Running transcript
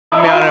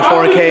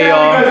4K,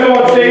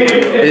 y'all.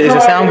 Does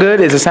it sound good?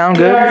 Does it sound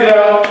good?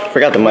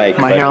 Forgot the mic.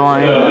 My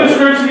hairline. This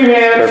group's in your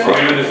hands.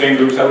 Are you in the same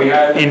groups that we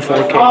had? In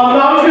 4K.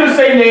 I'm just gonna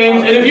say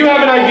names, and if you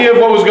have an idea of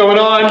what was going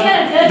on,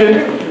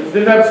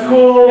 then that's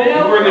cool.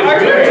 What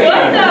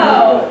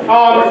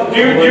though? Do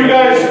you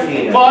guys?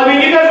 Well, I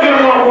mean, you guys are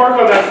gonna want to work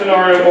on that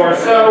scenario more.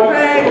 So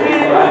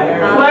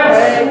let's.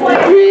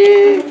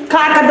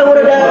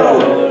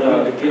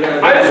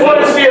 I just want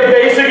to see a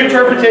basic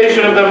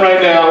interpretation of them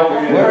right now.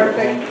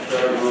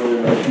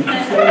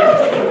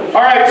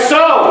 All right, so.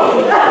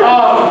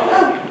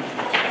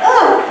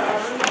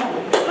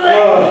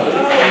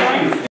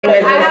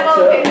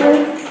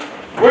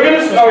 We're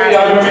gonna. Oh yeah,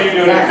 I remember you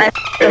doing it.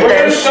 We're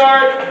gonna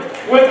start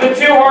with the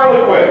two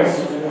Harlequins.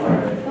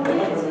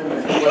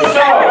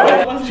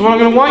 So what I'm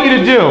going to want you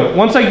to do,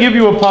 once I give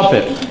you a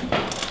puppet,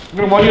 I'm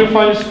going to want you to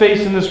find a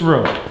space in this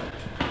room.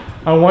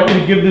 I want you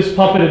to give this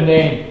puppet a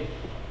name.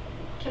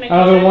 I'm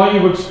going to want you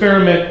to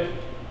experiment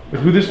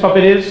with who this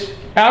puppet is.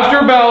 After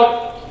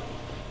about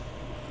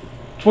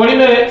 20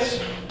 minutes,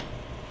 I'm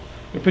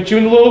going to put you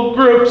in little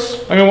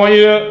groups. I'm going to want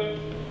you to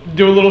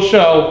do a little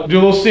show, do a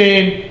little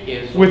scene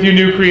with your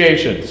new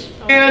creations.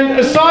 And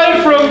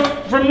aside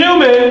from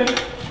Newman,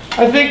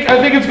 I think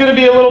it's going to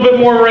be a little bit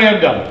more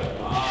random.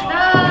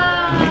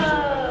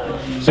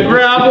 So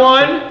grab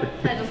one. I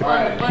just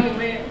want one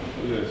man.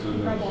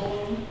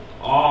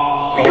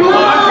 Oh,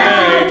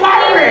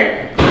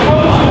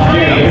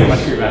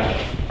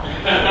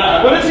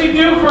 what does he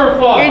do for a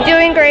fun? You're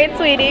doing great,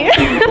 sweetie.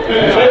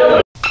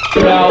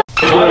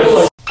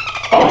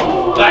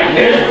 Like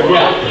this?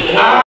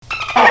 Yeah.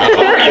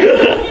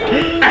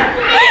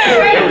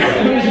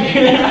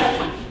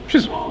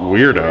 She's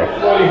weirdo.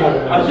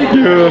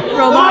 Yeah.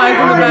 Roll the eyes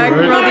in the back.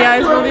 Roll the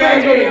eyes, roll the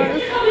eyes, roll the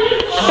eyes.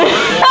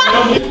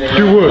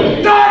 Do what?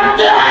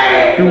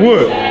 Do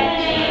what?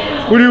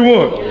 What do you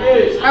want?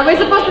 Are we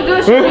supposed to do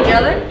a show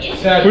together?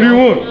 What do you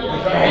want?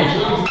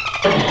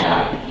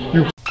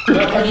 You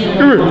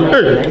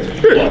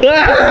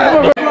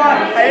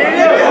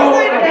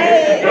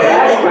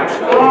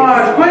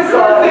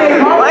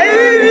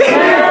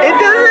It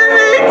doesn't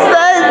make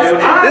sense.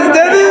 This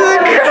doesn't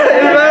look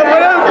good, man.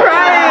 But I'm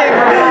crying.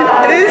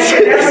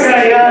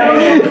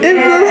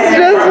 It's so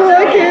stressful. I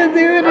can't do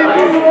it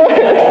anymore.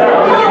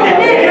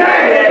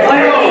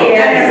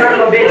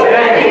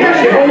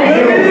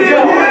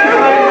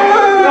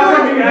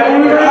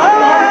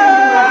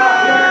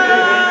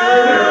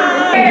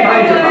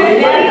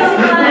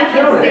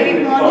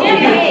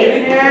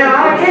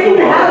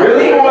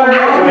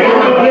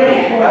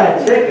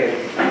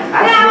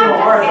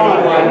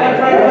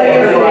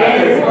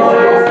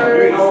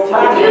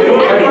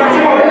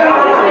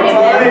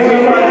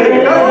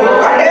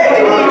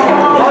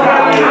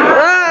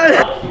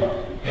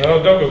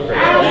 No, don't go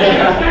crazy.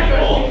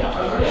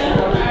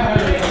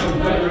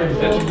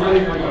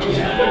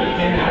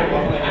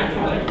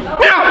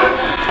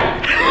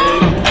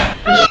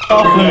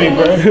 Off of me,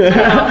 bro.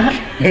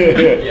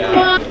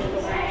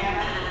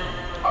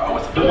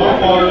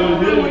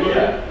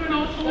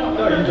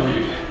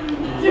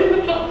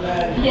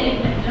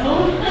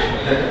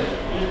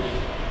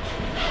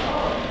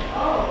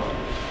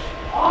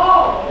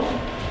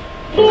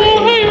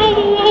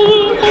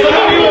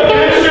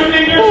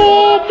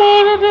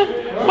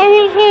 I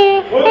was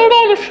out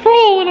on a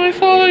stroll and I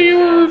saw that you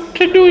were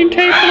doing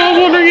tapes and I was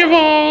wondering if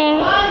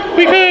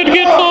we could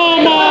get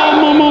some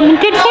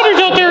good footage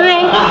out there.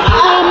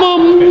 Go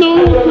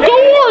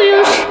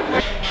Warriors!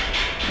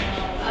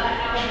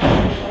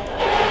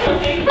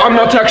 I'm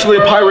not actually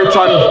a pirate,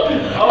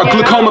 I'm a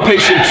glaucoma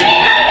patient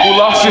who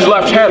lost his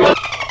left hand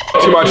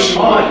too much.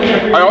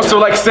 I also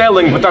like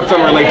sailing, but that's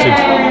unrelated.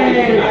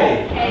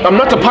 I'm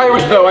not a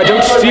pirate though, I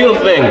don't steal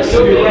things.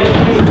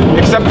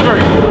 Except for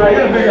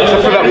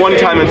that one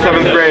time in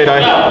 7th grade,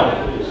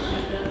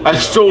 I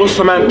stole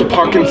Samantha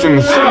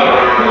Parkinson's,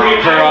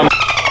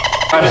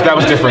 that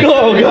was different.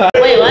 Oh god.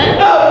 Wait,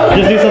 what?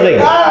 Just do something.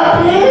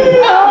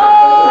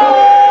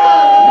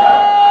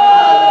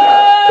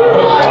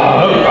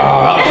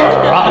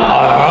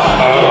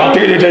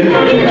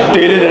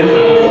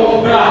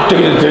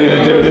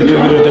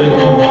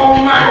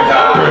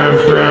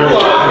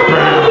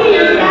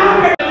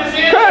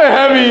 Kind of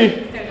heavy.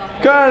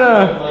 Kind of.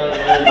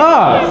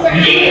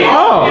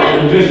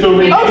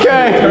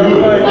 Okay.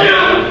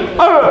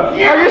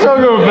 I guess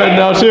I'll go with bed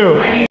now too.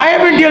 I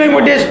have been dealing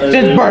with this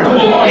since birth.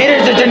 It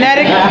is a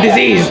genetic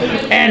disease,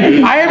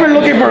 and I have been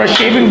looking for a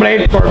shaving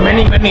blade for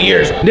many, many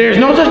years. There's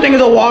no such thing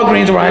as a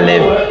Walgreens where I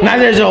live,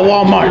 neither is a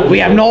Walmart. We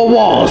have no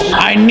walls.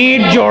 I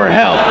need your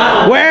help.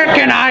 Where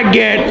can I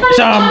get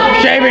some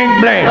shaving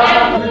blades?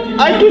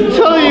 I can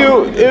tell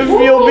you if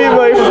you'll be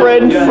my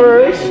friend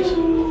first.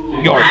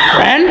 Your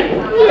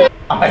friend?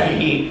 I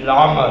eat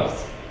llamas.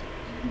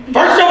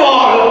 First of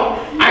all,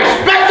 I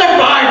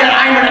specify that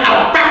I'm an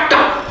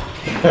alpaca,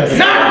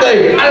 not a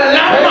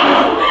llama.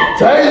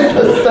 Taste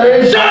the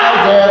same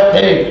goddamn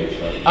thing.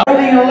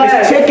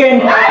 It's chicken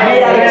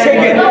made out of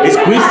chicken. It's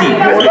greasy.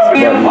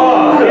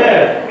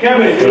 Yeah,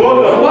 Kevin,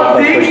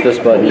 welcome. Push this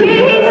button.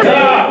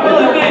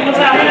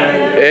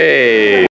 Hey.